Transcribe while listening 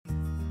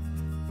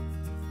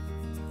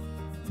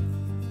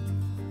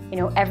You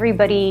know,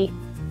 everybody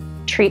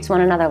treats one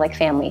another like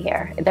family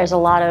here. There's a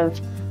lot of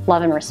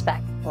love and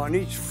respect. On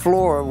each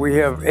floor we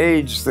have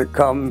aides that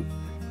come,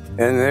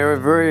 and they're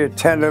very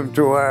attentive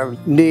to our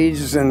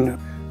needs, and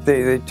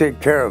they take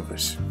care of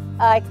us.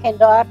 I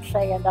cannot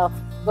say enough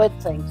good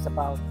things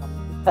about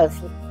them, because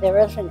there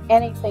isn't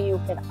anything you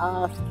can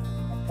ask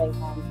that they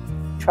won't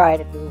try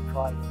to do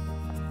for you.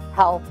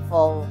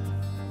 Helpful,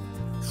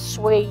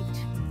 sweet,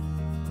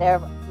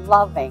 they're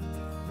loving.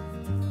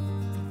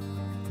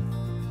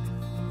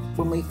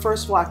 When we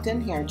first walked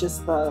in here,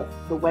 just the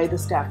way the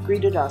staff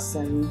greeted us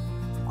and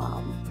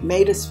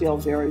made us feel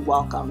very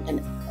welcome,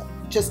 and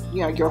just,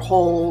 you know, their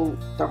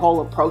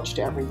whole approach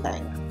to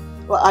everything.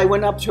 Well, I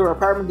went up to her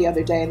apartment the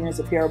other day, and there's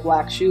a pair of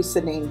black shoes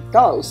that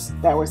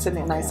were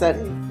sitting, and I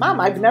said, "Mom,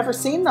 I've never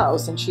seen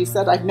those." And she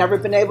said, "I've never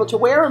been able to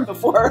wear them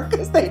before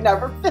because they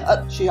never fit."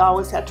 She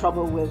always had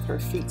trouble with her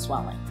feet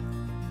swelling.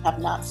 Have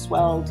not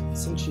swelled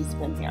since she's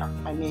been here.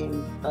 I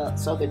mean,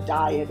 so the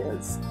diet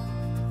is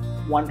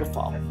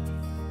wonderful.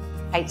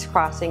 Heights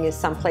Crossing is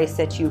someplace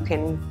that you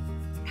can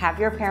have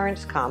your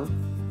parents come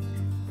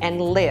and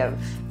live,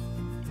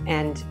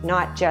 and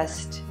not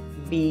just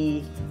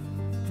be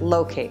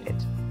located.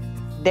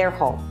 Their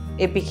home.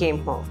 It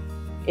became home.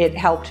 It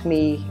helped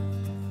me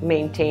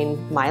maintain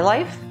my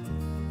life,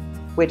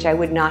 which I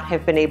would not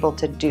have been able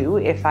to do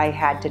if I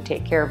had to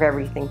take care of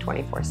everything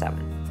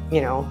 24/7.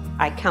 You know,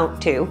 I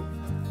count too,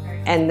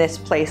 and this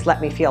place let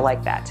me feel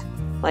like that.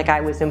 Like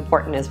I was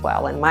important as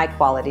well, and my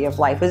quality of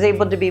life was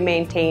able to be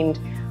maintained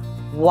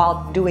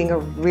while doing a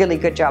really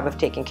good job of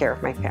taking care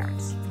of my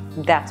parents.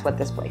 That's what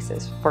this place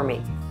is for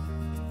me.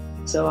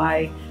 So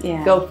I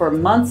go for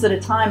months at a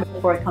time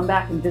before I come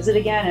back and visit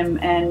again,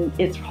 and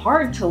it's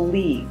hard to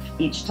leave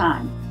each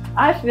time.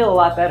 I feel a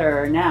lot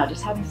better now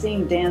just having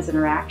seen Dan's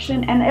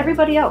interaction, and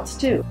everybody else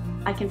too.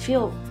 I can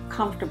feel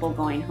comfortable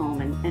going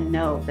home and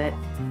know that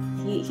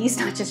he's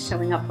not just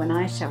showing up when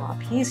I show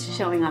up. He's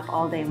showing up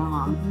all day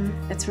long.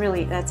 Mm-hmm. That's a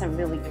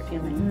really good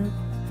feeling.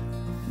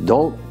 Mm-hmm.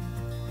 Don't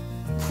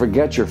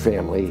forget your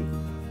family.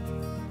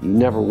 You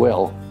never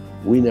will.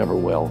 We never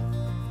will.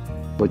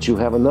 But you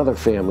have another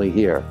family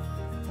here,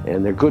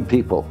 and they're good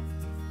people.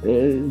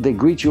 They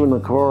greet you in the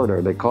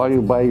corridor. They call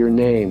you by your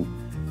name,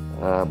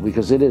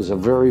 because it is a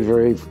very,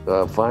 very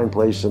fine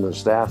place, and the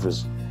staff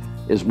is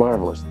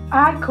marvelous.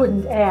 I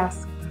couldn't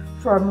ask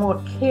for a more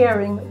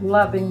caring,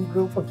 loving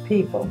group of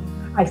people.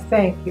 I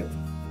thank you.